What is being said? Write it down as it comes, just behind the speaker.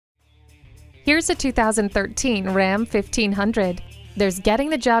Here's a 2013 Ram 1500. There's getting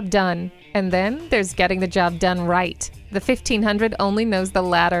the job done, and then there's getting the job done right. The 1500 only knows the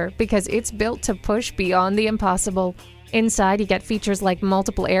latter because it's built to push beyond the impossible. Inside, you get features like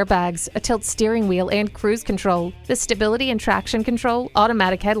multiple airbags, a tilt steering wheel and cruise control. The stability and traction control,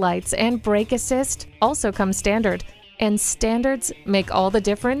 automatic headlights, and brake assist also come standard. And standards make all the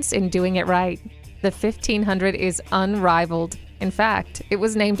difference in doing it right. The 1500 is unrivaled. In fact, it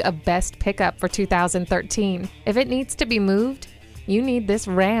was named a best pickup for 2013. If it needs to be moved, you need this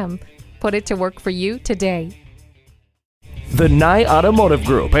Ram. Put it to work for you today. The Nye Automotive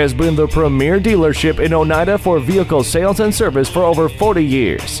Group has been the premier dealership in Oneida for vehicle sales and service for over 40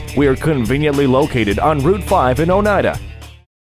 years. We are conveniently located on Route 5 in Oneida.